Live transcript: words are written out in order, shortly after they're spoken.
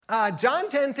John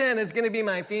 10:10 is going to be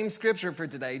my theme scripture for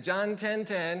today. John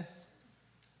 10:10.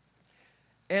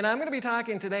 And I'm going to be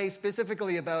talking today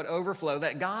specifically about overflow,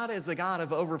 that God is a God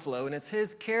of overflow, and it's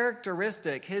his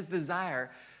characteristic, his desire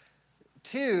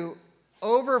to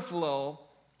overflow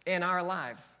in our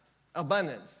lives.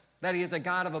 Abundance, that he is a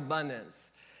God of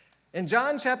abundance. In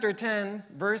John chapter 10,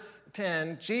 verse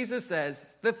 10, Jesus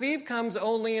says, "The thief comes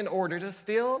only in order to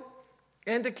steal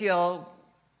and to kill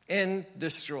and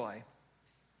destroy.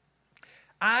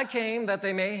 I came that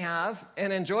they may have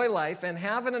and enjoy life and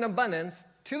have it in abundance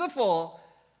to the full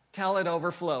till it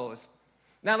overflows."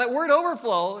 Now that word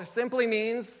overflow simply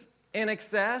means in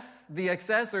excess, the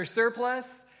excess or surplus,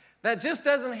 that just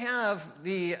doesn't have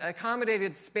the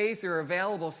accommodated space or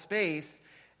available space.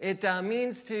 It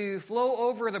means to flow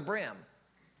over the brim.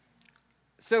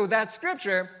 So that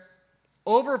scripture,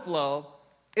 overflow,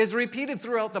 is repeated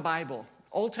throughout the Bible,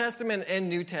 Old Testament and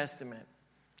New Testament.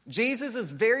 Jesus'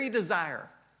 very desire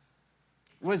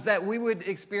was that we would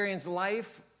experience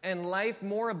life and life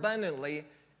more abundantly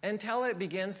until it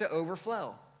begins to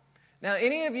overflow. Now,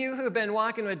 any of you who have been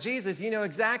walking with Jesus, you know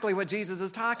exactly what Jesus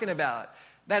is talking about,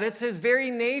 that it's his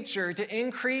very nature to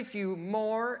increase you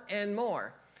more and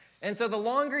more. And so the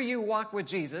longer you walk with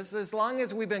Jesus, as long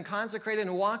as we've been consecrated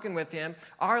and walking with him,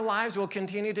 our lives will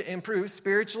continue to improve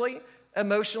spiritually,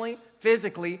 emotionally,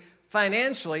 physically,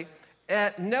 financially,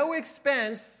 at no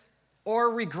expense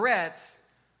or regrets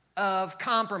of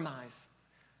compromise.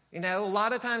 You know, a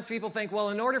lot of times people think, well,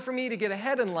 in order for me to get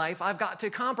ahead in life, I've got to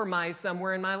compromise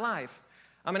somewhere in my life.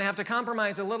 I'm going to have to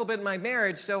compromise a little bit in my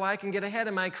marriage so I can get ahead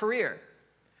in my career.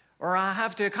 Or I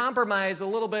have to compromise a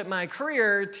little bit in my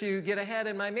career to get ahead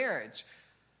in my marriage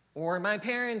or my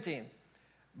parenting.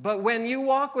 But when you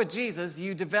walk with Jesus,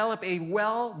 you develop a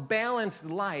well-balanced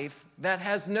life that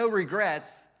has no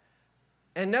regrets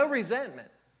and no resentment.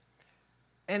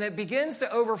 And it begins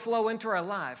to overflow into our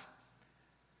life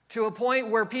to a point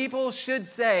where people should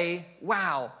say,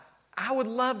 wow, I would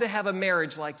love to have a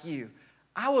marriage like you.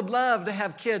 I would love to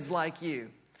have kids like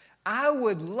you. I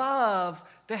would love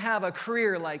to have a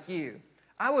career like you.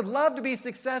 I would love to be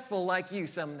successful like you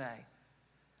someday.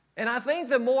 And I think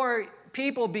the more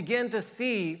people begin to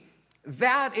see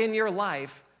that in your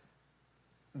life,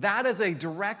 that is a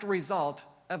direct result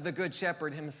of the Good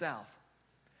Shepherd himself.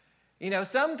 You know,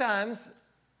 sometimes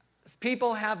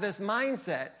people have this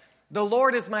mindset, the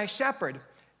Lord is my shepherd,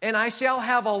 and I shall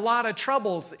have a lot of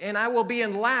troubles, and I will be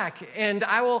in lack, and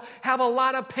I will have a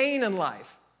lot of pain in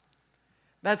life.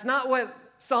 That's not what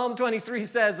Psalm 23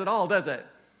 says at all, does it?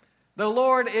 The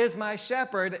Lord is my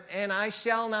shepherd, and I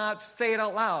shall not, say it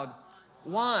out loud,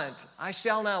 want. I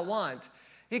shall not want.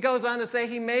 He goes on to say,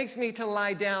 he makes me to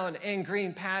lie down in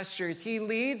green pastures. He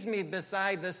leads me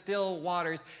beside the still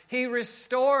waters. He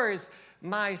restores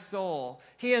my soul.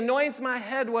 He anoints my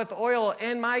head with oil,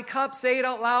 and my cup, say it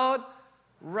out loud,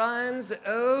 runs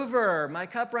over. My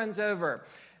cup runs over.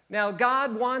 Now,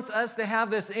 God wants us to have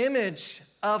this image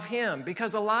of him,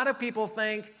 because a lot of people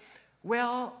think,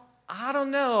 well, I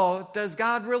don't know, does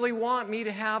God really want me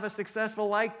to have a successful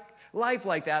life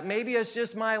like that? Maybe it's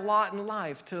just my lot in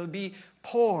life to be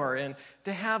poor and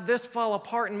to have this fall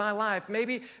apart in my life.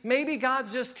 Maybe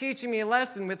God's just teaching me a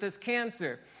lesson with this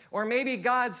cancer. Or maybe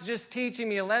God's just teaching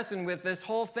me a lesson with this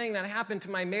whole thing that happened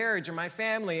to my marriage or my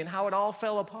family and how it all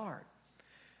fell apart.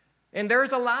 And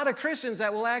there's a lot of Christians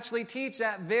that will actually teach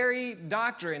that very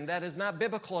doctrine that is not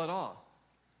biblical at all.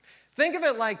 Think of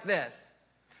it like this.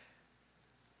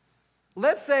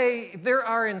 Let's say there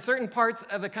are in certain parts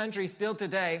of the country still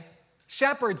today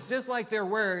shepherds just like there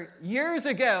were years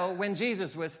ago when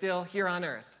Jesus was still here on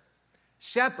earth.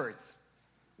 Shepherds.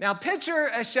 Now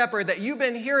picture a shepherd that you've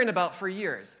been hearing about for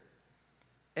years.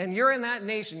 And you're in that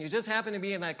nation, you just happen to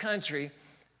be in that country.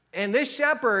 And this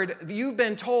shepherd, you've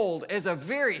been told, is a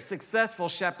very successful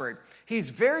shepherd. He's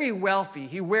very wealthy.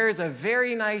 He wears a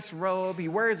very nice robe. He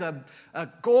wears a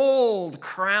gold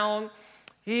crown.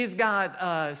 He's got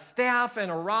a staff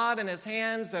and a rod in his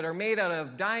hands that are made out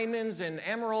of diamonds and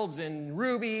emeralds and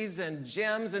rubies and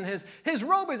gems. And his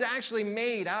robe is actually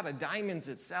made out of diamonds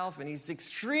itself. And he's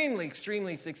extremely,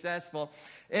 extremely successful.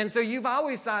 And so you've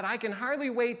always thought, I can hardly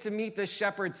wait to meet this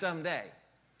shepherd someday.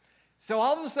 So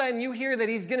all of a sudden you hear that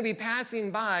he's going to be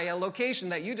passing by a location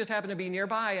that you just happen to be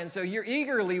nearby. And so you're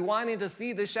eagerly wanting to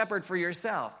see the shepherd for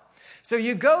yourself. So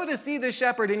you go to see the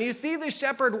shepherd, and you see the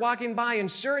shepherd walking by, and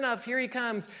sure enough, here he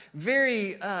comes,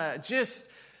 very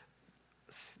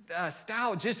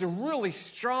stout, just a really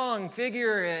strong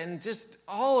figure, and just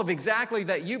all of exactly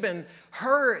that you've been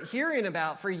hearing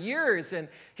about for years. And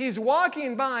he's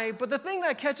walking by, but the thing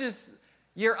that catches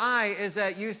your eye is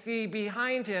that you see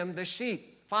behind him the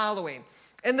sheep following.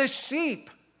 And the sheep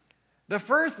The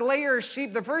first layer of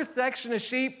sheep, the first section of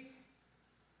sheep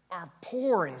are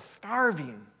poor and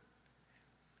starving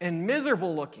and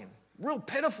miserable looking, real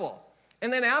pitiful.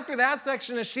 And then after that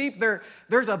section of sheep,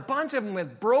 there's a bunch of them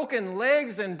with broken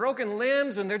legs and broken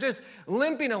limbs, and they're just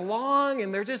limping along,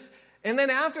 and then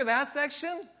after that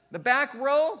section, the back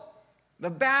row, the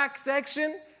back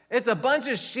section, it's a bunch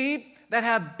of sheep that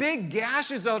have big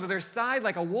gashes out of their side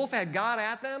like a wolf had got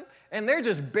at them, and they're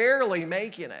just barely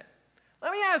making it.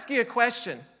 Let me ask you a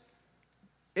question.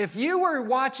 If you were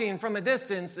watching from a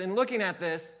distance and looking at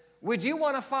this, would you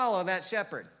want to follow that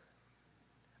shepherd?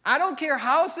 I don't care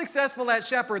how successful that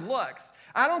shepherd looks.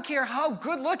 I don't care how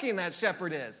good looking that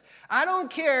shepherd is. I don't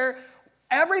care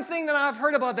everything that I've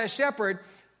heard about that shepherd.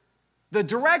 The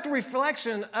direct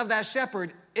reflection of that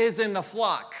shepherd is in the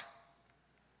flock.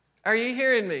 Are you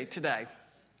hearing me today?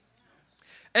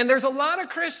 And there's a lot of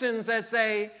Christians that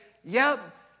say, yep,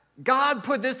 God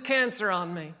put this cancer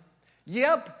on me.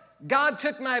 Yep, God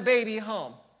took my baby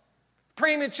home.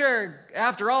 Premature.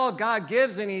 After all, God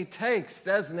gives and he takes,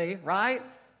 doesn't he? Right?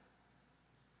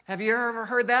 Have you ever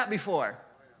heard that before?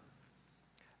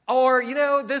 Or,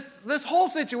 this whole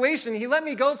situation, he let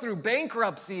me go through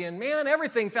bankruptcy and man,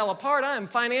 everything fell apart. I am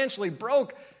financially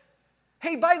broke.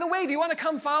 Hey, by the way, do you want to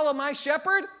come follow my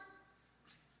shepherd?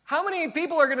 How many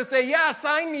people are going to say, yeah,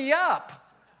 sign me up?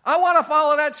 I want to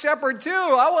follow that shepherd too.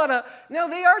 No,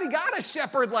 they already got a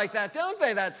shepherd like that, don't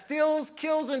they? That steals,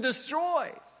 kills, and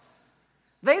destroys.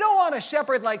 They don't want a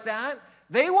shepherd like that.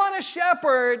 They want a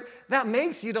shepherd that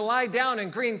makes you to lie down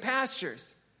in green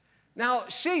pastures. Now,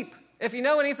 sheep, if you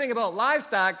know anything about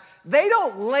livestock, they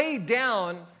don't lay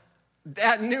down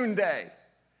at noonday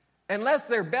unless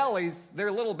their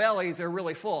little bellies are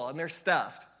really full and they're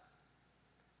stuffed.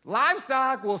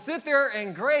 Livestock will sit there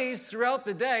and graze throughout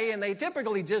the day, and they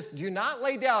typically just do not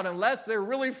lay down unless they're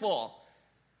really full.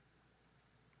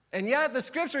 And yet the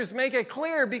scriptures make it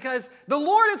clear because the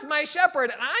Lord is my shepherd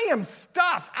and I am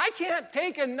stuffed. I can't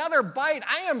take another bite.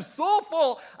 I am so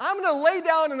full. I'm going to lay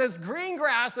down in this green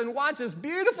grass and watch this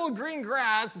beautiful green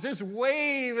grass just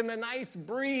wave in the nice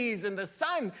breeze and the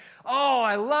sun. Oh,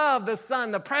 I love the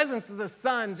sun, the presence of the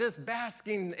sun, just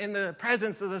basking in the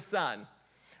presence of the sun.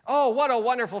 Oh, what a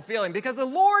wonderful feeling because the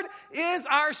Lord is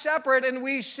our shepherd and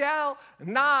we shall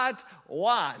not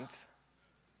want.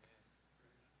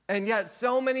 And yet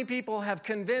so many people have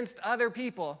convinced other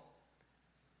people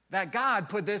that God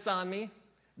put this on me.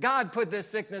 God put this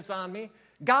sickness on me.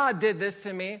 God did this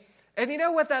to me. And you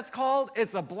know what that's called?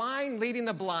 It's the blind leading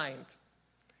the blind.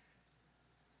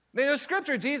 In the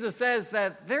scripture, Jesus says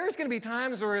that there's going to be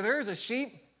times where there's a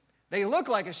sheep. They look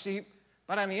like a sheep,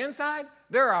 but on the inside,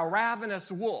 they're a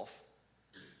ravenous wolf.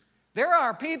 There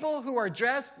are people who are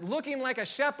dressed looking like a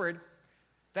shepherd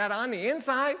that on the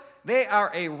inside, they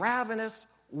are a ravenous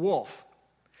wolf.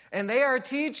 And they are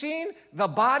teaching the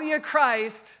body of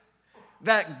Christ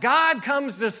that God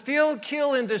comes to steal,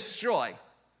 kill, and destroy.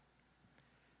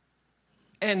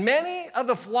 And many of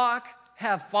the flock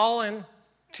have fallen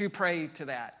to prey to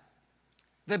that.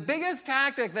 The biggest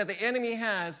tactic that the enemy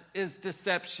has is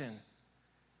deception.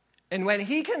 And when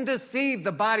he can deceive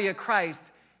the body of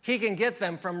Christ, he can get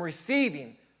them from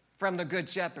receiving from the Good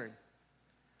Shepherd.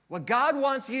 What God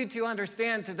wants you to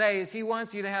understand today is he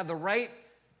wants you to have the right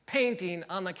painting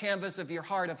on the canvas of your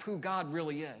heart of who God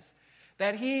really is.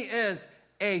 That he is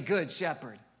a good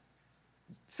shepherd.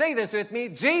 Say this with me.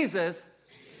 Jesus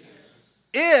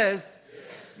is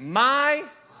my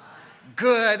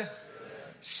good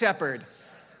shepherd.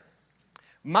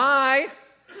 My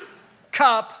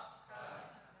cup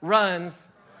runs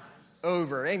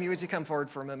over. Amy, would you come forward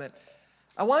for a moment?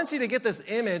 I want you to get this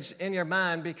image in your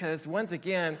mind because once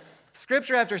again,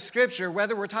 scripture after scripture,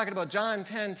 whether we're talking about John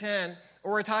 10:10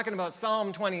 or we're talking about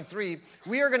Psalm 23,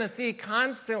 we are going to see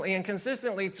constantly and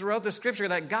consistently throughout the scripture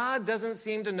that God doesn't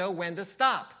seem to know when to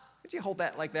stop. Would you hold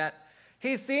that like that?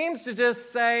 He seems to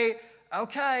just say,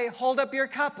 okay, hold up your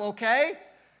cup, okay?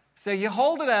 So you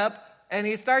hold it up, and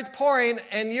he starts pouring,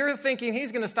 and you're thinking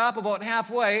he's going to stop about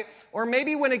halfway, or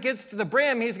maybe when it gets to the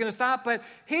brim, he's going to stop, but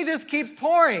he just keeps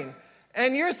pouring.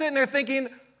 And you're sitting there thinking,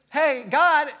 hey,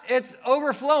 God, it's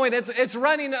overflowing. It's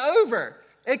running over.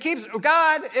 It keeps,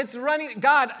 God, it's running,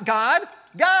 God,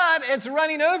 it's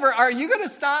running over. Are you going to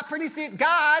stop pretty soon?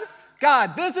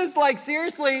 God, this is like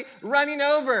seriously running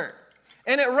over.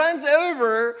 And it runs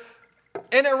over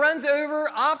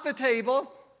off the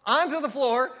table, onto the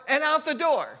floor, and out the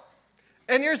door.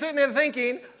 And you're sitting there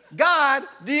thinking, God,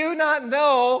 do you not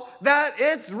know that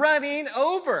it's running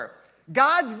over?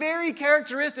 God's very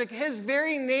characteristic, his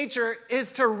very nature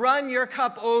is to run your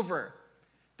cup over.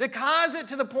 To cause it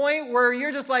to the point where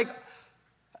you're just like,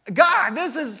 God,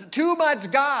 this is too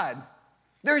much God.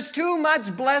 There's too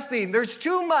much blessing. There's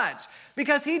too much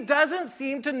because he doesn't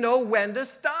seem to know when to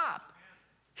stop.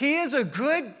 He is a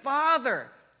good father,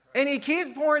 and he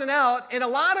keeps pouring it out, and a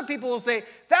lot of people will say,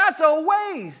 that's a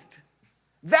waste.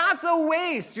 That's a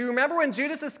waste. Do you remember when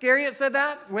Judas Iscariot said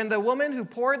that? When the woman who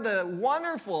poured the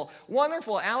wonderful,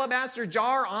 wonderful alabaster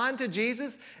jar onto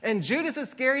Jesus, and Judas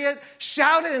Iscariot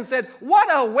shouted and said, what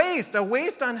a waste. A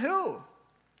waste on who?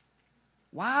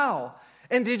 Wow.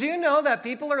 And did you know that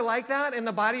people are like that in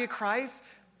the body of Christ?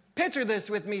 Picture this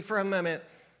with me for a moment.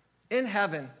 In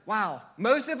heaven, wow.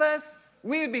 Most of us,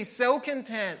 we would be so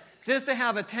content just to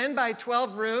have a 10 by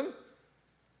 12 room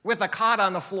with a cot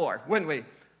on the floor, wouldn't we?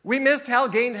 We missed hell,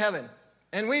 gained heaven.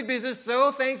 And we'd be just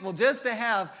so thankful just to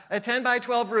have a 10 by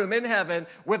 12 room in heaven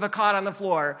with a cot on the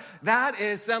floor. That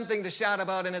is something to shout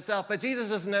about in itself. But Jesus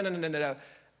says, no.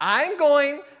 I'm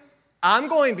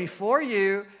going before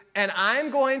you, and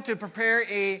I'm going to prepare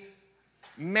a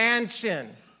mansion,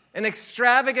 an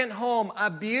extravagant home, a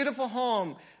beautiful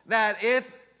home that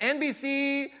if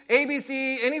NBC,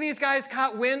 ABC, any of these guys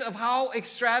caught wind of how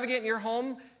extravagant your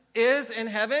home is in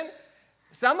heaven,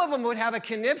 some of them would have a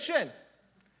conniption.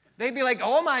 They'd be like,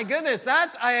 oh my goodness,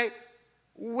 that's a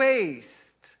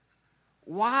waste.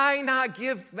 Why not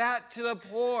give that to the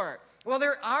poor? Well,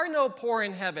 there are no poor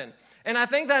in heaven. And I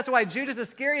think that's why Judas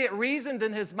Iscariot reasoned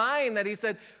in his mind that he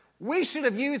said, we should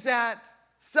have used that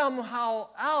somehow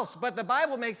else. But the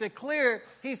Bible makes it clear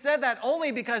he said that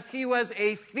only because he was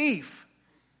a thief.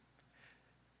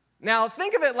 Now,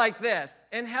 think of it like this.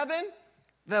 In heaven,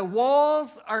 the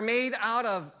walls are made out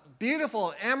of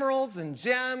beautiful emeralds and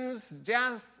gems,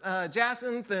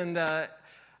 jacinth and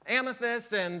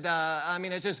amethyst, and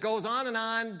it just goes on and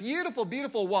on. Beautiful,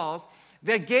 beautiful walls.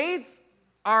 The gates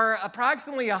are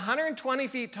approximately 120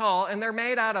 feet tall, and they're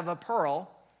made out of a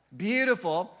pearl.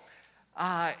 Beautiful.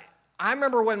 I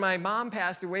remember when my mom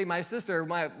passed away, my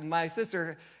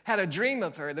sister had a dream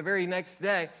of her the very next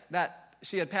day that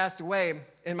she had passed away,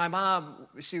 and my mom,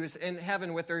 she was in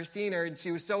heaven with her, seeing her, and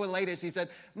she was so elated. She said,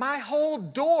 my whole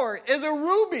door is a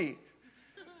ruby.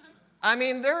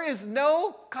 There is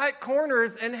no cut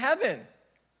corners in heaven.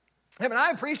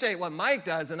 I appreciate what Mike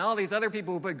does and all these other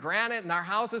people who put granite in our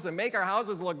houses and make our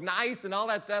houses look nice and all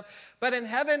that stuff. But in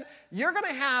heaven, you're going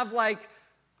to have,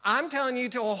 I'm telling you,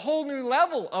 to a whole new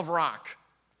level of rock.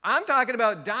 I'm talking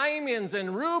about diamonds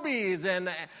and rubies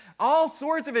and all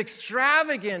sorts of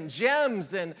extravagant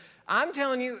gems. And I'm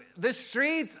telling you, the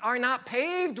streets are not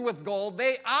paved with gold.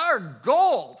 They are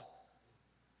gold.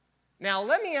 Now,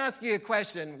 let me ask you a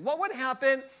question. What would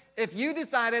happen if you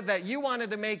decided that you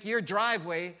wanted to make your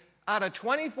driveway out of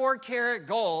 24-karat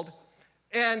gold,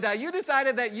 and you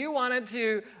decided that you wanted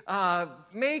to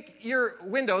make your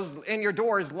windows and your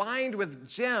doors lined with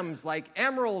gems like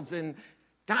emeralds and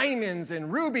diamonds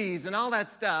and rubies and all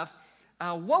that stuff?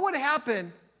 What would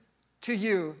happen to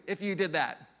you if you did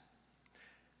that?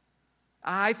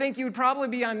 I think you'd probably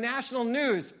be on national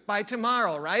news by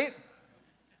tomorrow, right?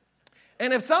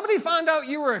 And if somebody found out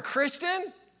you were a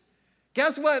Christian,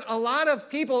 guess what a lot of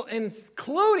people,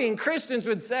 including Christians,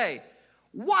 would say?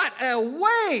 What a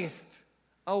waste!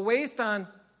 A waste on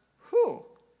who?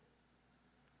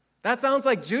 That sounds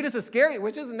like Judas Iscariot,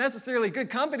 which isn't necessarily good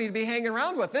company to be hanging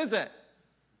around with, is it?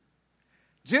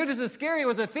 Judas Iscariot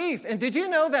was a thief. And did you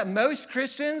know that most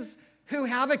Christians who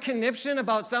have a conniption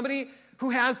about somebody who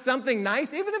has something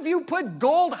nice, even if you put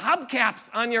gold hubcaps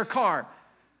on your car,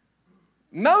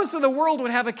 most of the world would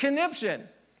have a conniption.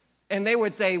 And they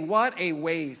would say, what a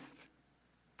waste.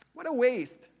 What a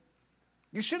waste.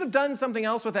 You should have done something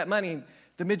else with that money.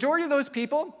 The majority of those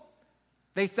people,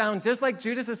 they sound just like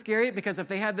Judas Iscariot, because if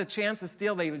they had the chance to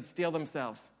steal, they would steal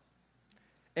themselves.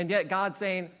 And yet God's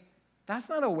saying, that's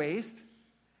not a waste.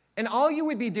 And all you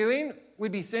would be doing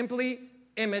would be simply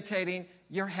imitating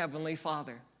your heavenly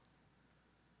Father.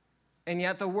 And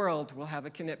yet the world will have a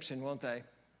conniption, won't they?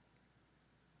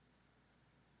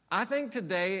 I think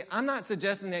today, I'm not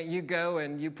suggesting that you go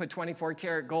and you put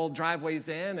 24-karat gold driveways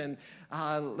in and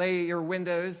line your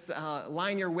windows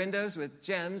with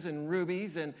gems and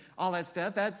rubies and all that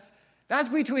stuff. That's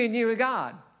between you and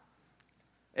God.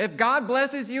 If God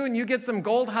blesses you and you get some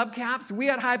gold hubcaps, we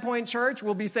at High Point Church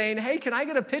will be saying, hey, can I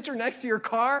get a picture next to your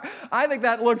car? I think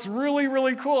that looks really,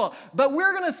 really cool. But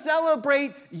we're going to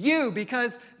celebrate you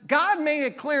because God made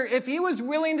it clear if he was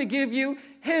willing to give you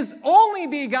his only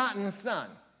begotten son,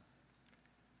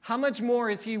 how much more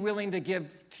is he willing to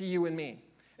give to you and me?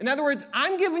 In other words,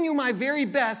 I'm giving you my very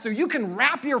best so you can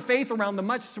wrap your faith around the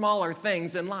much smaller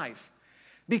things in life.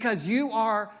 Because you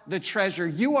are the treasure,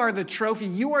 you are the trophy,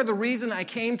 you are the reason I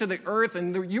came to the earth,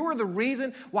 and you are the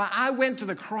reason why I went to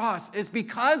the cross. It's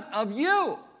because of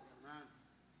you.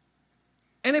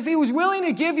 And if he was willing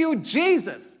to give you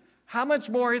Jesus, how much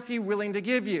more is he willing to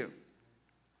give you?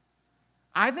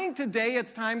 I think today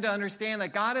it's time to understand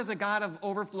that God is a God of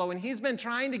overflow, and he's been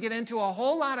trying to get into a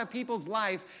whole lot of people's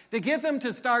life to get them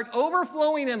to start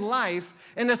overflowing in life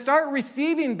and to start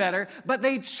receiving better, but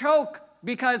they choke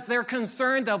because they're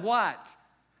concerned of what?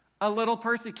 A little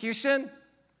persecution?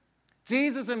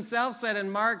 Jesus himself said in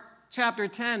Mark chapter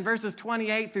 10, verses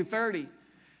 28 through 30,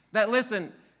 that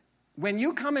listen, when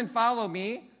you come and follow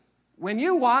me, when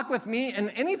you walk with me,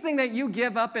 and anything that you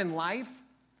give up in life,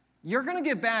 you're going to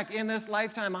get back in this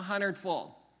lifetime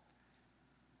 100-fold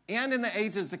and in the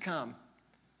ages to come.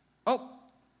 Oh,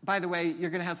 by the way, you're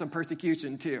going to have some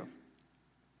persecution too.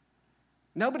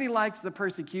 Nobody likes the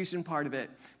persecution part of it.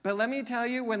 But let me tell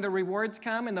you, when the rewards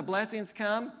come and the blessings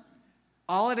come,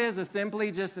 all it is simply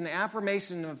just an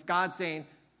affirmation of God saying,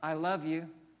 I love you.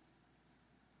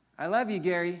 I love you,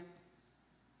 Gary.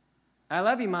 I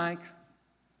love you, Mike.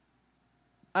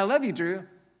 I love you, Drew.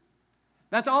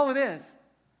 That's all it is.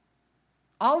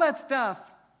 All that stuff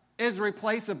is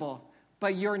replaceable,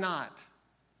 but you're not.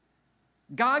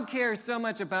 God cares so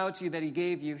much about you that he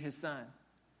gave you his son.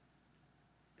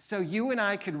 So you and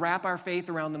I could wrap our faith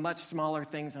around the much smaller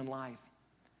things in life.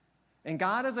 And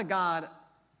God is a God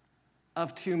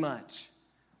of too much.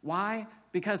 Why?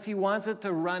 Because he wants it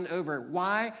to run over.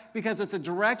 Why? Because it's a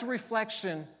direct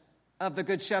reflection of the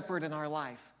Good Shepherd in our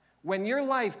life. When your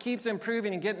life keeps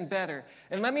improving and getting better,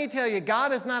 and let me tell you,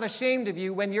 God is not ashamed of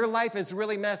you when your life is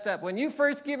really messed up. When you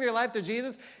first give your life to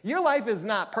Jesus, your life is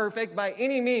not perfect by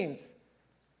any means.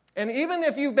 And even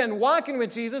if you've been walking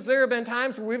with Jesus, there have been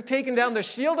times where we've taken down the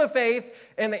shield of faith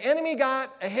and the enemy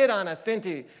got a hit on us, didn't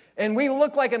he? And we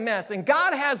look like a mess. And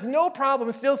God has no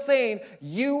problem still saying,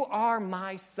 you are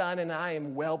my son and I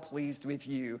am well pleased with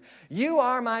you. You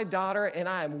are my daughter and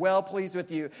I am well pleased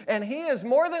with you. And he is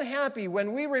more than happy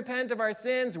when we repent of our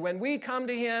sins, when we come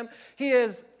to him. He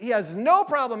has no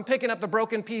problem picking up the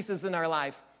broken pieces in our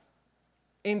life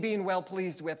and being well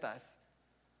pleased with us.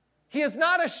 He is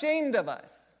not ashamed of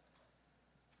us.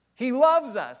 He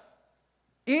loves us,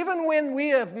 even when we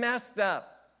have messed up.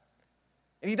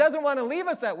 And he doesn't want to leave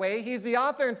us that way. He's the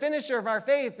author and finisher of our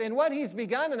faith. And what he's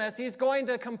begun in us, he's going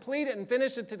to complete it and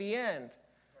finish it to the end.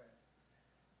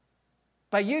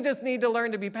 But you just need to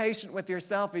learn to be patient with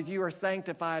yourself as you are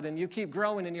sanctified and you keep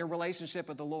growing in your relationship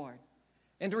with the Lord.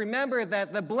 And to remember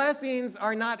that the blessings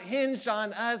are not hinged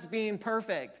on us being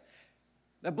perfect.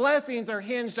 The blessings are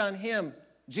hinged on him,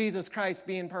 Jesus Christ,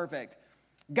 being perfect.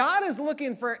 God is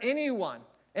looking for anyone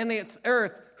in this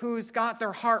earth who's got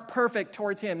their heart perfect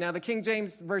towards him. Now, the King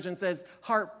James Version says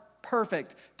heart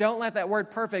perfect. Don't let that word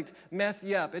perfect mess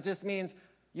you up. It just means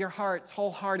your heart's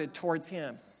wholehearted towards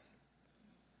him.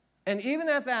 And even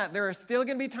at that, there are still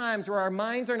going to be times where our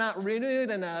minds are not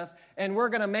renewed enough, and we're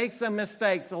going to make some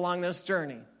mistakes along this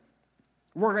journey.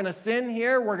 We're going to sin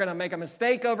here. We're going to make a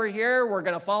mistake over here. We're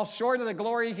going to fall short of the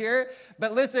glory here.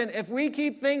 But listen, if we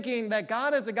keep thinking that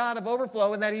God is a God of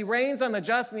overflow and that he reigns on the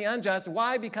just and the unjust,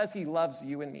 why? Because he loves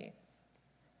you and me.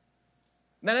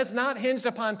 Then it's not hinged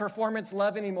upon performance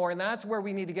love anymore, and that's where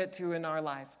we need to get to in our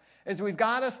life. Is we've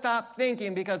got to stop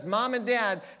thinking because mom and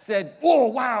dad said, oh,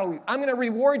 wow, I'm going to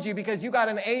reward you because you got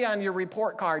an A on your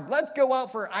report card. Let's go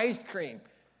out for ice cream.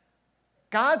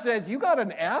 God says, you got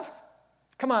an F?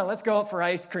 Come on, let's go out for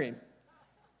ice cream.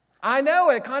 I know,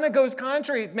 it kind of goes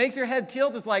contrary. It makes your head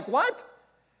tilt. It's like, what?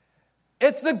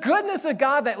 It's the goodness of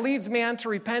God that leads man to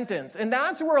repentance. And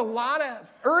that's where a lot of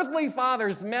earthly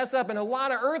fathers mess up and a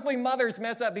lot of earthly mothers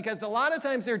mess up because a lot of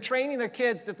times they're training their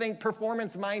kids to think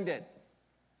performance-minded.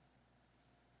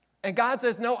 And God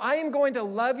says, no, I am going to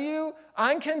love you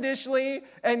unconditionally.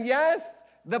 And yes,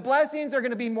 the blessings are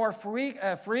going to be more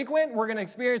frequent. We're going to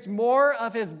experience more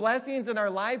of his blessings in our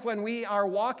life when we are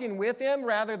walking with him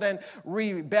rather than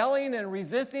rebelling and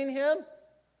resisting him.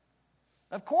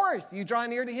 Of course, you draw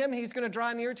near to him, he's going to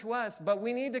draw near to us. But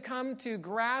we need to come to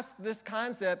grasp this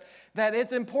concept that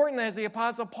it's important, as the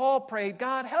Apostle Paul prayed,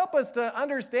 God, help us to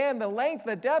understand the length,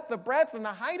 the depth, the breadth, and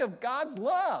the height of God's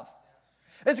love.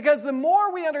 It's because the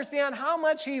more we understand how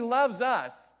much he loves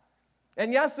us,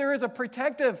 and yes, there is a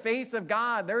protective face of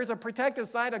God. There is a protective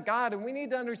side of God, and we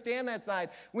need to understand that side.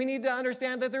 We need to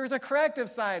understand that there is a corrective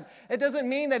side. It doesn't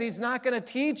mean that he's not going to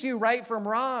teach you right from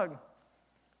wrong,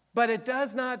 but it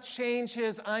does not change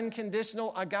his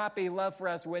unconditional agape love for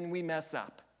us when we mess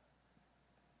up.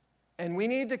 And we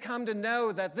need to come to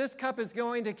know that this cup is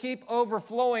going to keep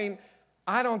overflowing.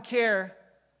 I don't care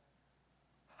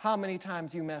how many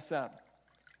times you mess up.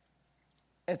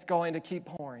 It's going to keep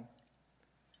pouring.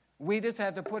 We just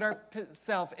have to put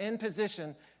ourselves in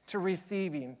position to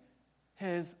receiving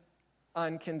his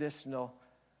unconditional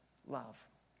love.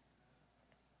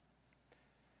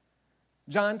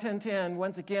 John 10:10,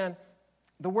 once again,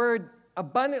 the word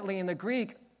abundantly in the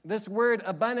Greek, this word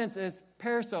abundance is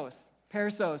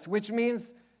perissos, which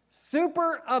means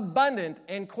super abundant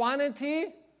in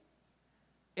quantity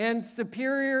and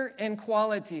superior in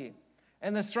quality.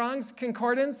 And the Strong's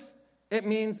Concordance, it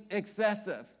means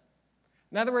excessive.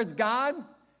 In other words, God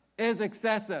is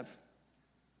excessive.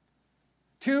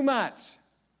 Too much.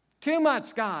 Too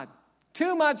much God.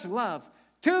 Too much love.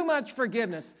 Too much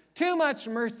forgiveness. Too much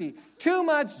mercy. Too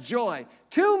much joy.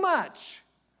 Too much.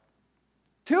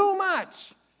 Too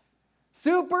much.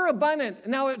 Super abundant.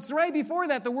 Now, it's right before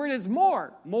that, the word is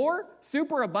more. More?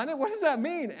 Super abundant? What does that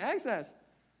mean? Excess.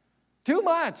 Too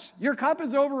much. Your cup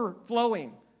is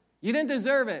overflowing. You didn't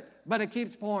deserve it, but it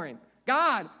keeps pouring.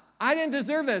 God, I didn't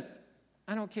deserve this.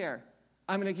 I don't care.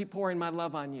 I'm going to keep pouring my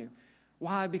love on you.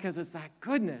 Why? Because it's that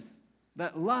goodness,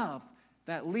 that love,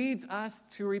 that leads us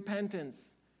to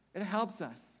repentance. It helps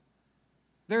us.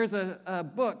 There's a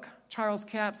book Charles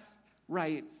Capps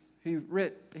writes.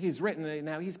 He's written it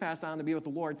now. He's passed on to be with the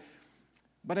Lord.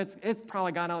 But it's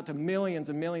probably gone out to millions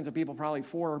and millions of people, probably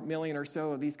 4 million or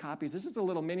so of these copies. This is a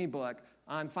little mini book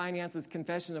on finances,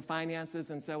 confession of finances,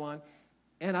 and so on.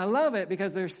 And I love it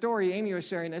because their story, Amy was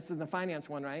sharing, it's in the finance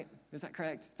one, right? Is that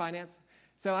correct? Finance?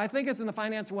 So I think it's in the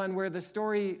finance one where the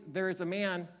story, there is a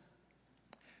man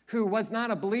who was not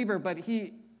a believer, but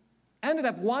he ended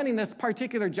up wanting this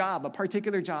particular job,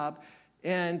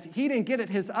 and he didn't get it.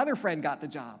 His other friend got the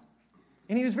job.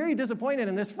 And he was very disappointed,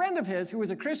 and this friend of his, who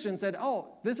was a Christian, said, oh,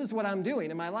 this is what I'm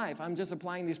doing in my life. I'm just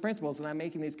applying these principles, and I'm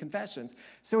making these confessions.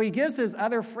 So he gives his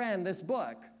other friend this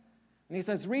book, and he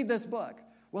says, read this book.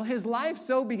 Well, his life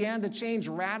so began to change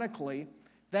radically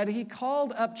that he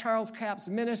called up Charles Capps'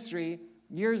 ministry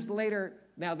years later.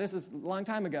 Now, this is a long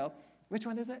time ago. Which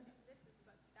one is it? This is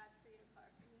God's creative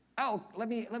power. Oh,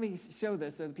 let me show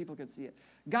this so that people can see it.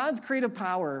 God's creative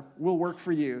power will work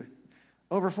for you.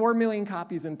 Over 4 million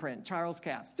copies in print. Charles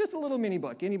Capps. Just a little mini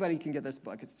book. Anybody can get this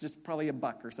book. It's just probably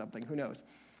 $1 or something. Who knows?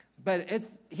 But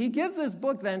he gives this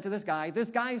book then to this guy. This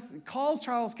guy calls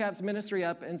Charles Capps' ministry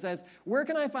up and says, where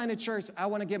can I find a church? I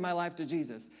want to give my life to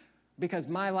Jesus because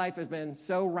my life has been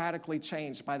so radically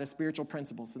changed by the spiritual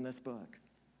principles in this book.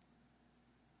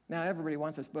 Now, everybody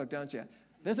wants this book, don't you?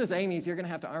 This is Amy's. You're going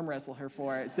to have to arm wrestle her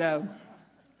for it. So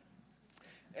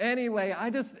anyway,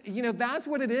 that's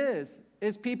what it is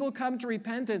people come to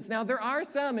repentance. Now, there are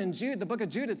some in Jude, the book of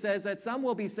Jude, it says that some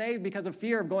will be saved because of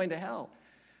fear of going to hell.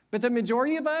 But the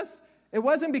majority of us, it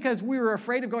wasn't because we were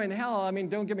afraid of going to hell. I mean,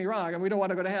 don't get me wrong, and we don't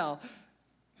want to go to hell.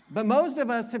 But most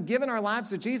of us have given our lives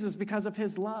to Jesus because of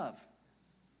his love,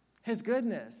 his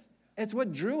goodness. It's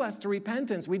what drew us to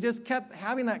repentance. We just kept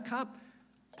having that cup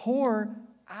pour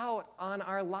out on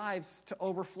our lives to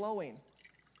overflowing.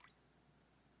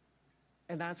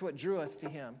 And that's what drew us to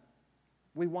him.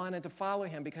 We wanted to follow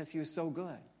him because he was so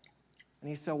good and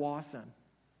he's so awesome.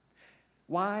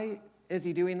 Why is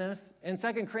he doing this? In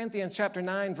 2 Corinthians chapter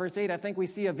 9, verse 8, I think we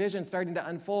see a vision starting to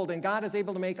unfold. And God is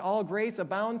able to make all grace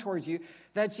abound towards you,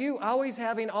 that you, always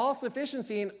having all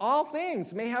sufficiency in all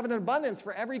things, may have an abundance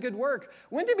for every good work.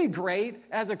 Wouldn't it be great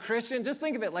as a Christian? Just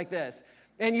think of it like this.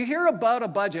 And you hear about a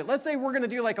budget. Let's say we're going to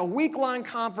do like a week-long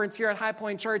conference here at High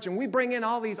Point Church, and we bring in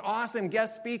all these awesome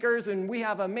guest speakers, and we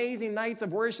have amazing nights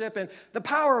of worship, and the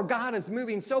power of God is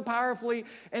moving so powerfully.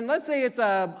 And let's say it's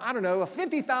a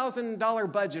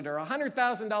 $50,000 budget or a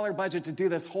 $100,000 budget to do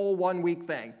this whole 1 week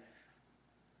thing.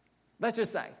 Let's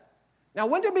just say. Now,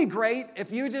 wouldn't it be great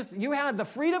if you had the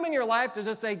freedom in your life to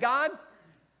just say, God,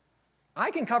 I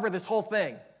can cover this whole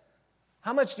thing.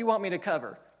 How much do you want me to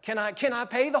cover? Can I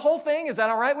pay the whole thing? Is that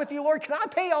all right with you, Lord? Can I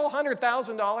pay all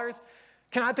 $100,000?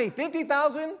 Can I pay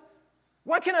 $50,000?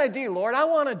 What can I do, Lord? I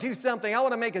want to do something. I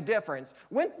want to make a difference.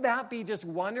 Wouldn't that be just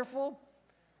wonderful?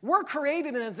 We're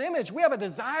created in his image. We have a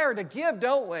desire to give,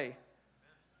 don't we?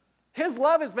 His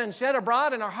love has been shed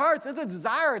abroad in our hearts. It's a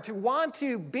desire to want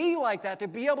to be like that, to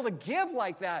be able to give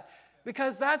like that,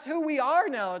 because that's who we are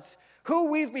now. It's who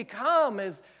we've become,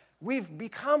 is we've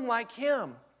become like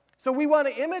him. So we want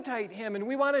to imitate him, and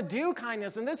we want to do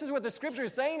kindness. And this is what the scripture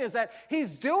is saying, is that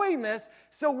he's doing this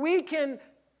so we can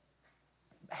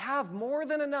have more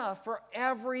than enough for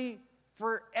every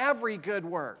good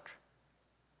work.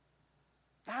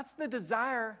 That's the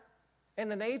desire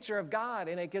and the nature of God,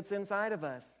 and it gets inside of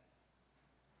us.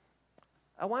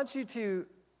 I want you to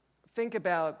think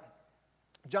about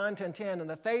John 10:10 and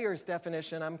the Thayer's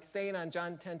definition. I'm staying on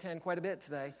John 10:10 quite a bit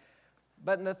today.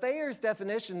 But in the Thayer's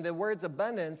definition, the words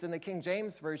abundance in the King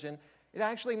James Version, it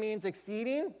actually means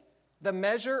exceeding the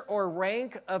measure or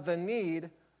rank of the need,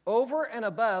 over and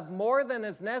above, more than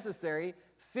is necessary,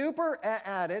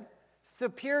 superadded,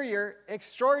 superior,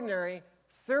 extraordinary,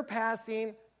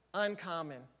 surpassing,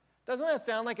 uncommon. Doesn't that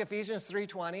sound like Ephesians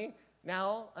 3:20?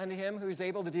 Now unto him who is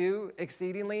able to do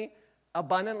exceedingly,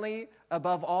 abundantly,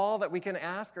 above all that we can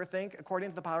ask or think according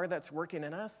to the power that's working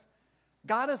in us.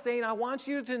 God is saying, I want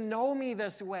you to know me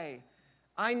this way.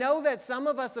 I know that some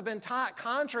of us have been taught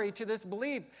contrary to this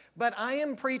belief, but I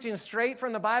am preaching straight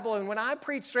from the Bible. And when I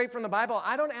preach straight from the Bible,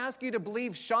 I don't ask you to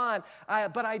believe Sean,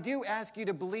 but I do ask you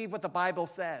to believe what the Bible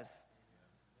says.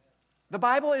 The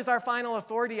Bible is our final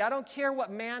authority. I don't care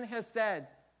what man has said.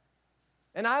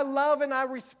 And I love and I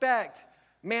respect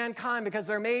mankind because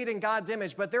they're made in God's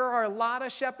image. But there are a lot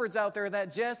of shepherds out there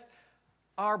that just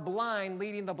are blind,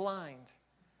 leading the blind.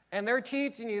 And they're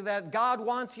teaching you that God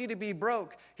wants you to be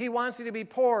broke. He wants you to be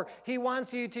poor. He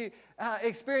wants you to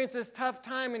experience this tough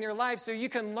time in your life so you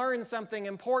can learn something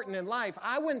important in life.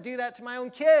 I wouldn't do that to my own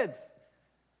kids.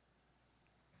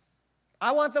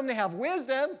 I want them to have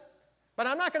wisdom, but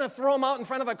I'm not going to throw them out in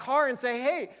front of a car and say,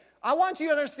 hey, I want you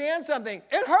to understand something.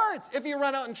 It hurts if you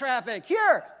run out in traffic.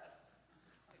 Here.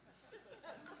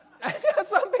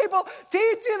 Some people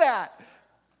teach you that.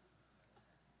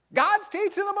 God's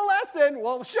teaching them a lesson.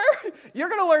 Well, sure, you're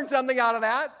going to learn something out of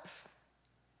that.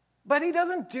 But he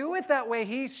doesn't do it that way.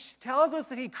 He tells us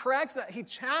that he corrects us. He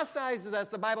chastises us,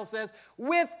 the Bible says,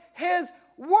 with his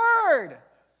word.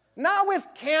 Not with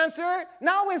cancer,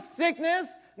 not with sickness,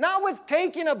 not with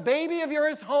taking a baby of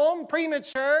yours home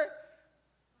premature.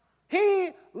 He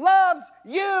loves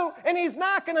you, and he's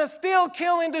not going to steal,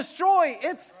 kill, and destroy.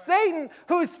 It's Satan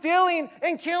who's stealing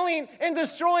and killing and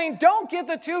destroying. Don't get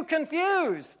the two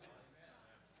confused.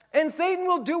 And Satan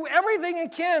will do everything he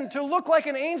can to look like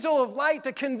an angel of light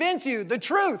to convince you the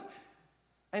truth.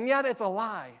 And yet it's a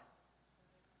lie.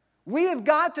 We have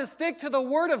got to stick to the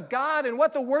Word of God, and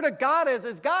what the Word of God is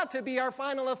has got to be our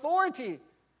final authority.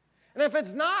 And if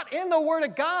it's not in the Word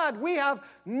of God, we have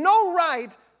no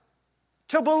right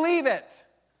to believe it.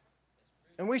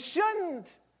 And we shouldn't.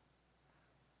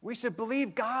 We should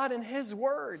believe God and his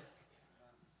word.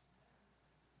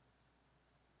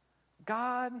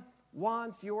 God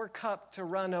wants your cup to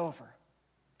run over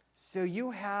so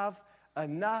you have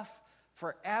enough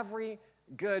for every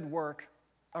good work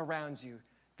around you.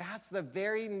 That's the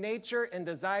very nature and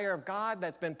desire of God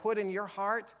that's been put in your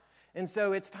heart. And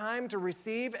so it's time to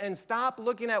receive and stop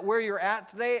looking at where you're at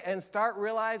today and start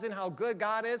realizing how good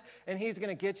God is, and he's going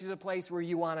to get you to the place where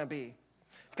you want to be.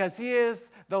 Because he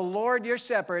is the Lord your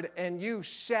shepherd, and you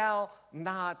shall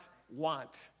not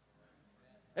want.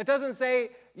 It doesn't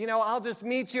say, I'll just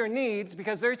meet your needs,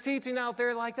 because there's teaching out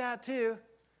there like that too.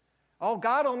 Oh,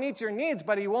 God will meet your needs,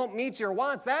 but he won't meet your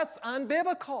wants. That's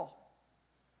unbiblical.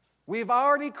 We've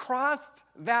already crossed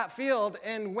that field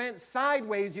and went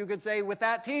sideways, you could say, with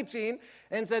that teaching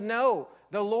and said, no,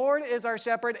 the Lord is our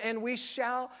shepherd and we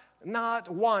shall not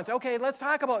want. Okay, let's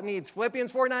talk about needs.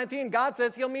 Philippians 4:19, God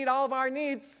says he'll meet all of our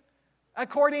needs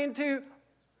according to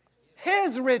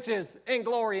his riches and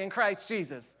glory in Christ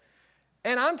Jesus.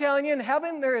 And I'm telling you, in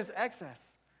heaven there is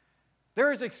excess.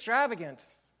 There is extravagance.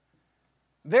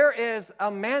 There is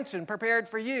a mansion prepared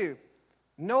for you.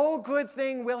 No good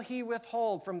thing will he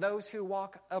withhold from those who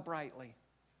walk uprightly.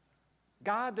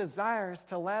 God desires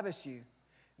to lavish you.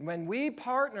 When we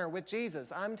partner with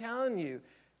Jesus, I'm telling you,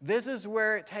 this is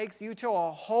where it takes you to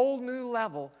a whole new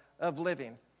level of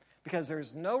living. Because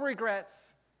there's no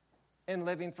regrets in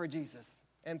living for Jesus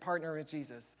and partnering with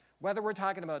Jesus. Whether we're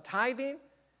talking about tithing,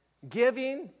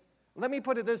 giving, let me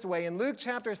put it this way. In Luke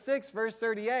chapter 6, verse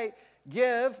 38,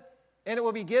 give, and it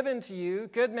will be given to you,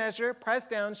 good measure, pressed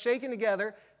down, shaken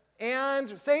together,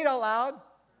 and say it out loud.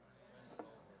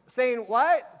 Saying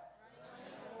what?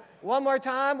 One more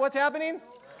time. What's happening?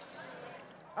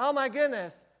 Oh my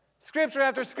goodness. Scripture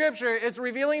after scripture is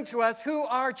revealing to us who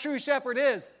our true shepherd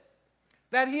is.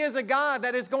 That he is a God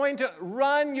that is going to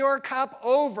run your cup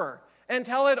over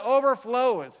until it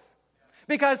overflows.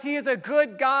 Because he is a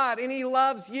good God and he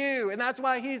loves you. And that's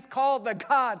why he's called the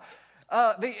God,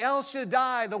 the El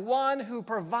Shaddai, the one who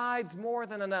provides more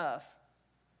than enough.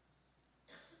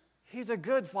 He's a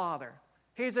good father.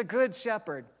 He's a good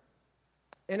shepherd.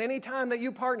 And any time that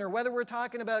you partner, whether we're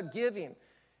talking about giving,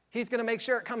 he's going to make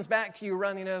sure it comes back to you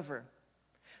running over.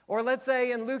 Or let's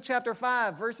say in Luke chapter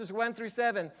 5, verses 1 through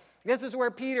 7, this is where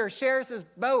Peter shares his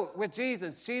boat with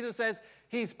Jesus. Jesus says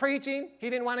he's preaching. He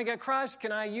didn't want to get crushed.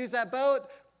 Can I use that boat?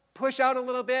 Push out a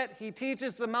little bit. He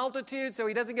teaches the multitude so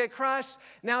he doesn't get crushed.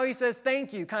 Now he says,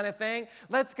 thank you, kind of thing.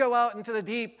 Let's go out into the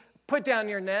deep. Put down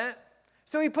your net.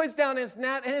 So he puts down his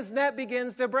net, and his net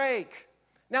begins to break.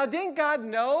 Now, didn't God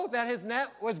know that his net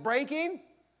was breaking?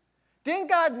 Didn't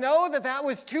God know that that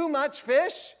was too much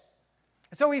fish?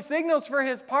 So he signals for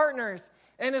his partners,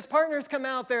 And his partners come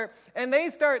out there, and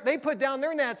they put down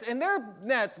their nets, and their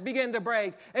nets begin to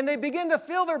break, and they begin to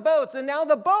fill their boats, and now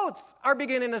the boats are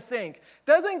beginning to sink.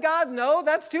 Doesn't God know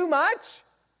that's too much?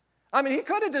 I mean, he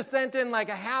could have just sent in like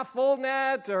a half-full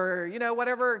net or,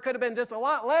 whatever. It could have been just a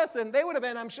lot less, and they would have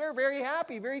been, I'm sure, very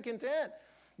happy, very content.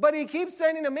 But he keeps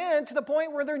sending them in to the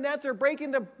point where their nets are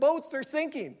breaking, the boats are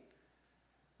sinking.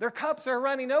 Their cups are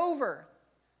running over.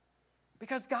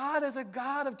 Because God is a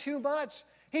God of too much.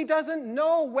 He doesn't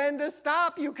know when to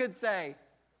stop, you could say.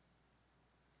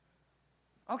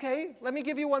 Okay, let me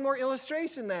give you one more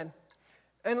illustration then.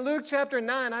 In Luke chapter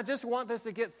 9, I just want this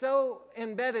to get so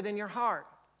embedded in your heart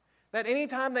that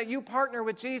anytime that you partner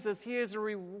with Jesus, he is a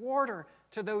rewarder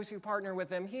to those who partner with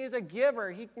him. He is a giver.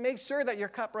 He makes sure that your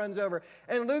cup runs over.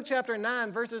 In Luke chapter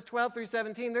 9, verses 12 through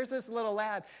 17, there's this little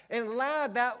lad. And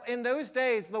lad, that in those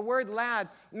days, the word lad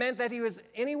meant that he was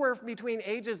anywhere between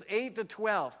ages 8 to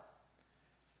 12.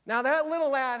 Now, that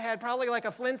little lad had probably like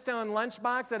a Flintstone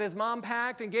lunchbox that his mom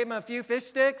packed and gave him a few fish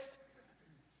sticks.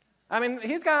 I mean,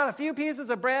 he's got a few pieces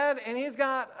of bread and he's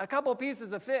got a couple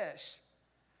pieces of fish.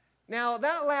 Now,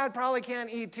 that lad probably can't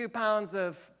eat 2 pounds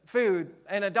of food.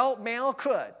 An adult male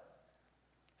could.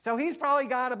 So he's probably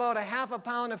got about a half a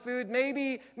pound of food.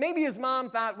 Maybe his mom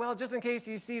thought, well, just in case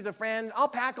he sees a friend, I'll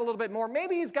pack a little bit more.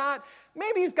 Maybe he's got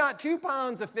 2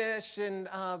 pounds of fish and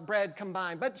bread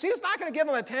combined. But she's not going to give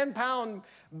him a 10-pound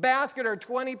basket or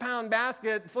 20-pound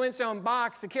basket Flintstone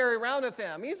box to carry around with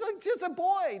him. He's like just a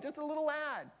boy, just a little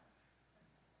lad.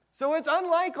 So it's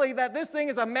unlikely that this thing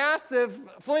is a massive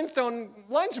Flintstone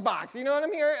lunchbox. You know what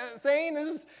I'm saying?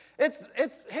 It's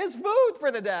his food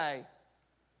for the day.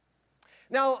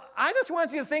 Now, I just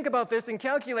want you to think about this and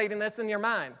calculating this in your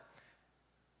mind.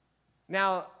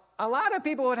 Now, a lot of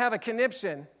people would have a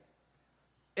conniption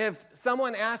if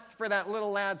someone asked for that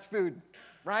little lad's food,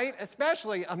 right?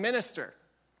 Especially a minister.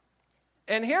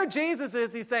 And here Jesus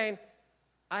is, he's saying,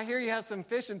 I hear you have some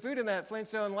fish and food in that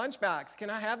Flintstone lunchbox. Can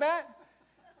I have that?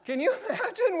 Can you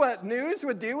imagine what news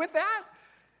would do with that?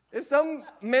 If some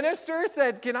minister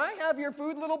said, can I have your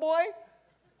food, little boy?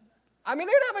 I mean,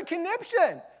 they'd have a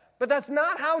conniption. But that's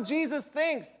not how Jesus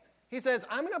thinks. He says,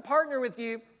 I'm going to partner with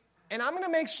you, and I'm going to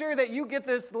make sure that you get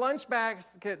this lunch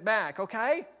basket back,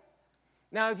 okay?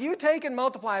 Now, if you take and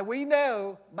multiply, we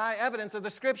know by evidence of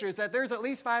the scriptures that there's at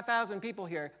least 5,000 people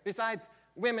here, besides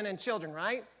women and children,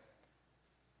 right?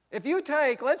 If you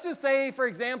take, let's just say, for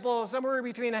example, somewhere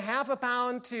between a half a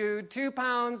pound to 2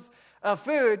 pounds of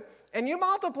food, and you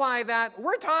multiply that,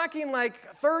 we're talking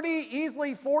like 30,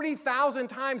 easily 40,000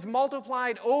 times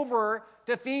multiplied over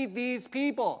to feed these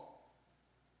people.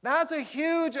 That's a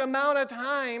huge amount of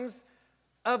times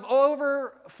of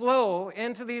overflow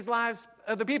into these lives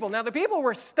of the people. Now, the people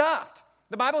were stuffed.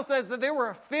 The Bible says that they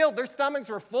were filled, their stomachs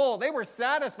were full, they were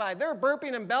satisfied, they were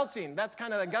burping and belching. That's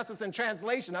kind of the Gustafson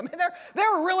translation. I mean, they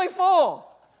were really full.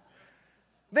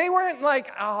 They weren't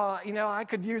like, I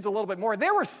could use a little bit more.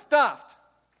 They were stuffed.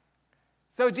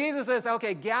 So Jesus says,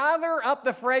 okay, gather up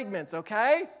the fragments,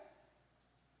 okay?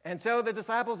 And so the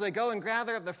disciples, they go and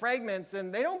gather up the fragments,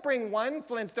 and they don't bring one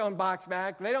Flintstone box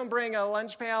back. They don't bring a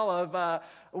lunch pail of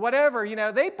whatever,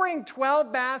 They bring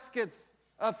 12 baskets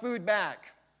of food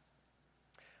back.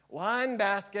 1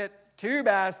 basket, 2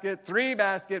 basket, 3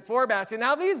 basket, 4 basket.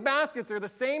 Now, these baskets are the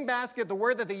same basket, the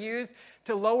word that they used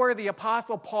to lower the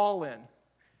Apostle Paul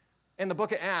in the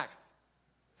book of Acts.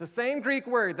 It's the same Greek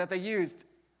word that they used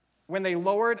when they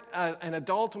lowered an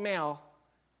adult male.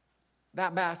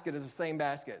 That basket is the same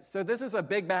basket. So this is a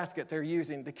big basket they're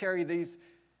using to carry these.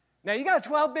 Now, you got a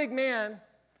 12 big man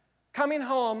coming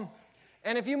home,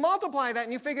 and if you multiply that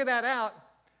and you figure that out,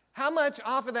 how much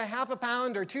off of the half a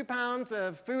pound or 2 pounds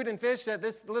of food and fish that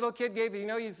this little kid gave,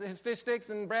 his fish sticks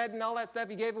and bread and all that stuff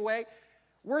he gave away,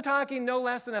 we're talking no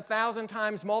less than 1,000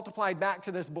 times multiplied back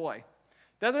to this boy.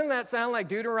 Doesn't that sound like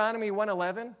Deuteronomy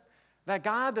 1:11? That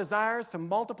God desires to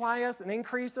multiply us and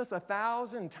increase us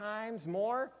 1,000 times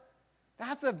more?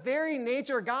 That's the very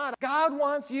nature of God. God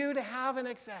wants you to have an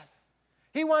excess.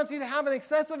 He wants you to have an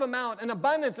excessive amount, an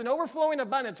abundance, an overflowing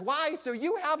abundance. Why? So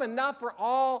you have enough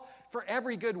for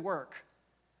every good work.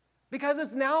 Because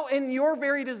it's now in your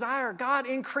very desire. God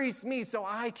increased me so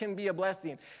I can be a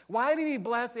blessing. Why did he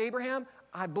bless Abraham?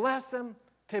 I bless him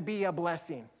to be a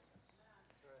blessing.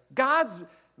 God's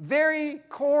very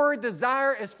core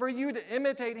desire is for you to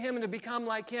imitate him and to become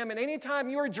like him. And anytime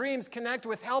your dreams connect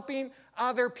with helping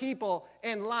other people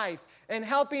in life and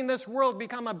helping this world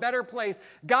become a better place,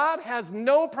 God has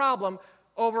no problem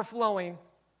overflowing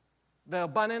the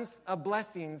abundance of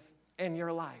blessings in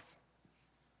your life.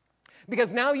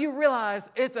 Because now you realize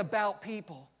it's about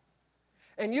people.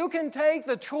 And you can take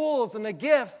the tools and the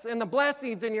gifts and the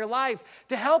blessings in your life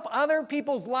to help other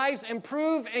people's lives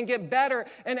improve and get better.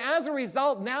 And as a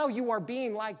result, now you are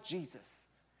being like Jesus.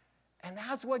 And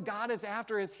that's what God is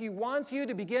after, is he wants you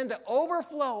to begin to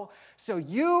overflow so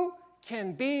you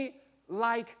can be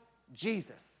like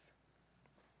Jesus.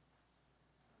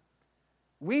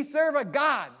 We serve a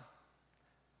God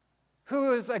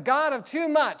who is a God of too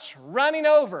much, running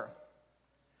over.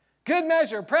 Good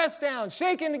measure, pressed down,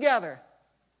 shaken together.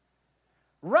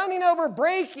 Running over,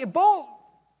 boat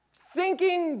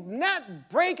sinking, net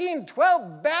breaking,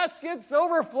 12 baskets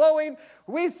overflowing.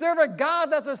 We serve a God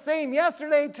that's the same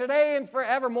yesterday, today, and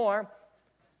forevermore.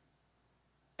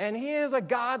 And he is a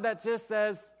God that just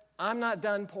says, I'm not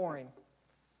done pouring.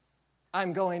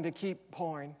 I'm going to keep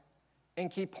pouring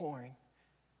and keep pouring.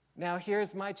 Now,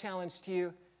 here's my challenge to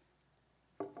you,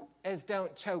 is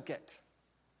don't choke it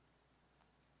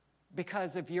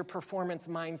because of your performance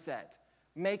mindset.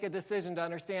 Make a decision to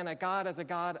understand that God is a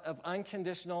God of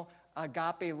unconditional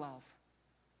agape love.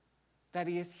 That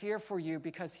he is here for you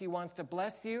because he wants to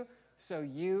bless you so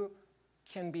you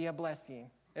can be a blessing.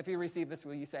 If you receive this,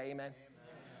 will you say amen? Amen.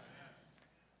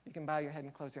 You can bow your head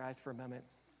and close your eyes for a moment.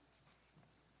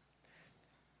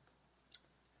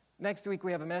 Next week,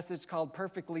 we have a message called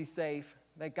Perfectly Safe,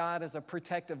 that God is a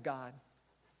protective God.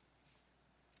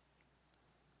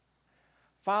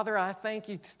 Father, I thank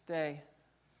you today.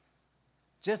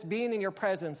 Just being in your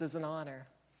presence is an honor.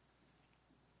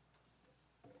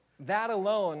 That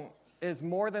alone is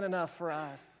more than enough for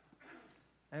us.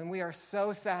 And we are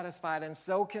so satisfied and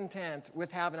so content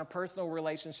with having a personal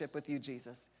relationship with you,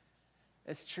 Jesus.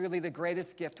 It's truly the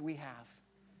greatest gift we have.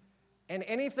 And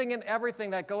anything and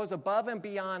everything that goes above and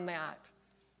beyond that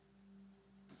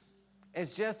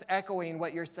is just echoing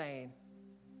what you're saying.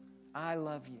 I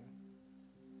love you.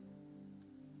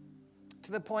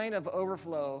 To the point of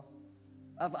overflow,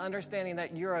 of understanding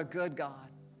that you're a good God,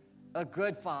 a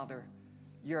good Father,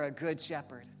 you're a good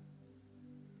shepherd,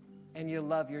 and you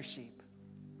love your sheep.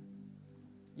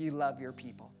 You love your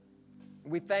people.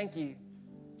 We thank you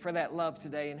for that love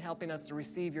today and helping us to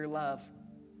receive your love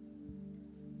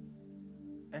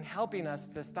and helping us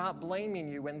to stop blaming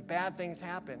you when bad things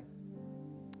happen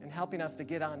and helping us to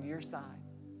get on your side.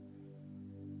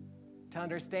 To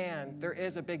understand there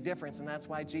is a big difference, and that's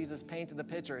why Jesus painted the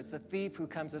picture. It's the thief who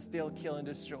comes to steal, kill, and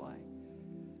destroy.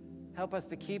 Help us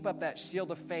to keep up that shield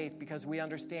of faith because we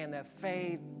understand that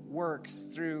faith works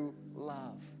through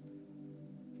love.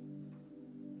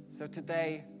 So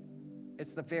today,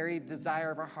 it's the very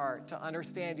desire of our heart to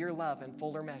understand your love in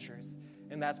fuller measures.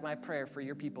 And that's my prayer for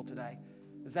your people today,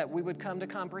 is that we would come to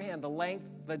comprehend the length,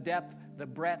 the depth, the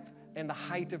breadth, and the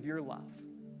height of your love.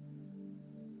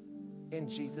 In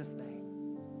Jesus' name.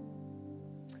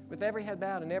 With every head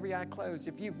bowed and every eye closed,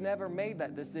 if you've never made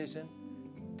that decision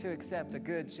to accept the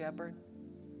good shepherd,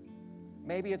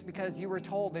 maybe it's because you were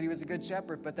told that he was a good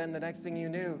shepherd, but then the next thing you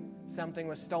knew, something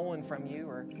was stolen from you,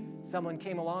 or someone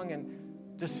came along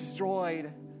and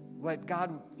destroyed what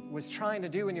God was trying to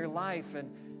do in your life,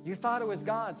 and you thought it was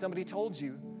God. Somebody told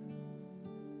you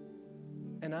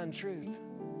an untruth.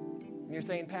 And you're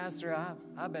saying, Pastor,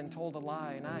 I've been told a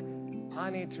lie, and I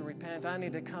need to repent. I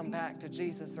need to come back to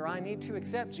Jesus, or I need to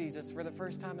accept Jesus for the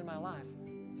first time in my life.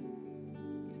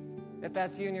 If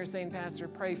that's you and you're saying, Pastor,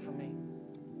 pray for me.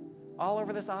 All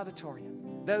over this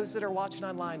auditorium, those that are watching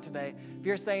online today, if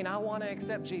you're saying, I want to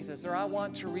accept Jesus, or I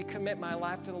want to recommit my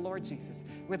life to the Lord Jesus,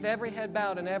 with every head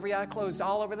bowed and every eye closed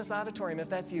all over this auditorium, if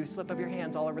that's you, slip up your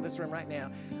hands all over this room right now.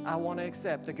 I want to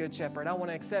accept the Good Shepherd. I want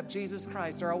to accept Jesus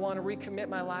Christ, or I want to recommit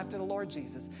my life to the Lord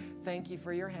Jesus. Thank you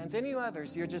for your hands. Any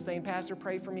others, you're just saying, Pastor,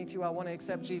 pray for me too. I want to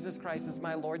accept Jesus Christ as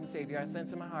my Lord and Savior. I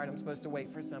sense in my heart I'm supposed to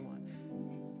wait for someone.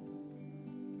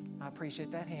 I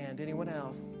appreciate that hand. Anyone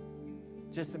else?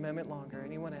 Just a moment longer.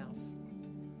 Anyone else?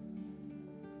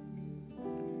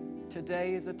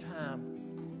 Today is a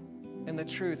time and the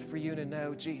truth for you to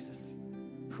know Jesus,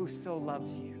 who so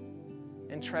loves you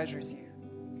and treasures you.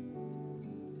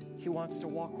 He wants to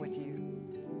walk with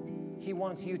you. He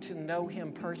wants you to know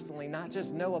him personally, not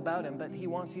just know about him, but he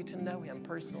wants you to know him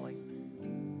personally.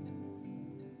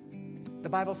 The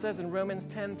Bible says in Romans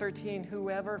 10:13,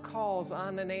 whoever calls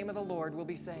on the name of the Lord will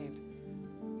be saved.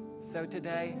 So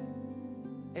today,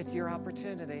 it's your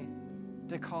opportunity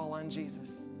to call on Jesus,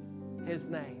 his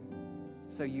name,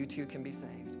 so you too can be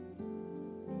saved.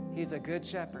 He's a good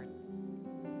shepherd.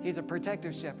 He's a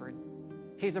protective shepherd.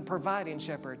 He's a providing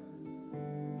shepherd.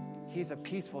 He's a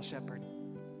peaceful shepherd.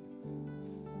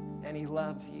 And he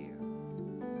loves you.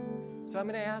 So I'm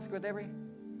going to ask with every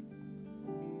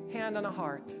hand on a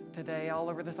heart today all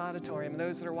over this auditorium,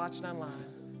 those that are watching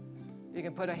online, You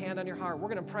can put a hand on your heart. We're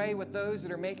going to pray with those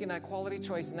that are making that quality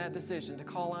choice and that decision to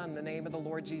call on the name of the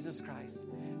Lord Jesus Christ.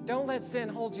 Don't let sin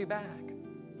hold you back.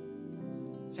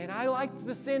 Saying, I like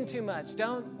the sin too much.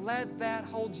 Don't let that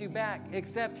hold you back.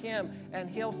 Accept him, and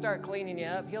he'll start cleaning you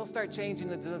up. He'll start changing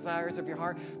the desires of your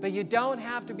heart. But you don't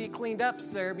have to be cleaned up,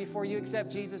 sir, before you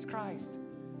accept Jesus Christ.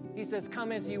 He says,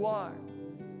 come as you are.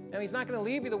 Now, he's not going to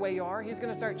leave you the way you are. He's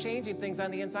going to start changing things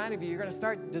on the inside of you. You're going to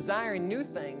start desiring new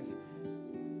things.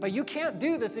 But you can't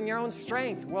do this in your own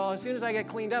strength. Well, as soon as I get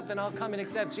cleaned up, then I'll come and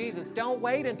accept Jesus. Don't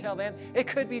wait until then. It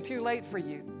could be too late for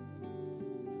you.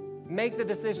 Make the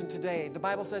decision today. The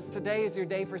Bible says today is your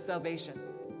day for salvation.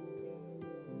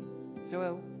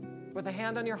 So with a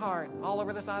hand on your heart, all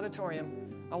over this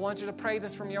auditorium, I want you to pray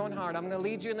this from your own heart. I'm going to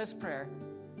lead you in this prayer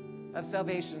of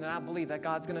salvation, and I believe that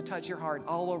God's going to touch your heart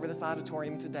all over this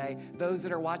auditorium today. Those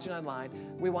that are watching online,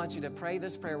 we want you to pray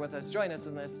this prayer with us. Join us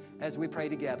in this as we pray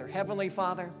together. Heavenly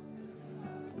Father,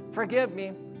 forgive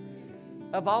me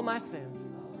of all my sins.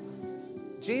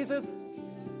 Jesus,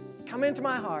 come into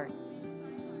my heart.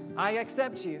 I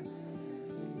accept you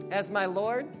as my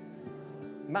Lord,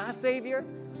 my Savior,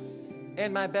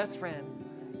 and my best friend.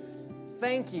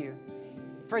 Thank you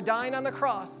for dying on the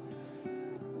cross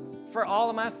for all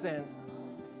of my sins.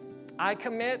 I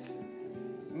commit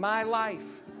my life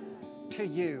to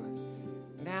you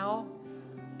now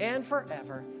and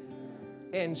forever.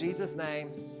 In Jesus' name,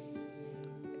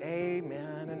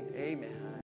 amen and amen.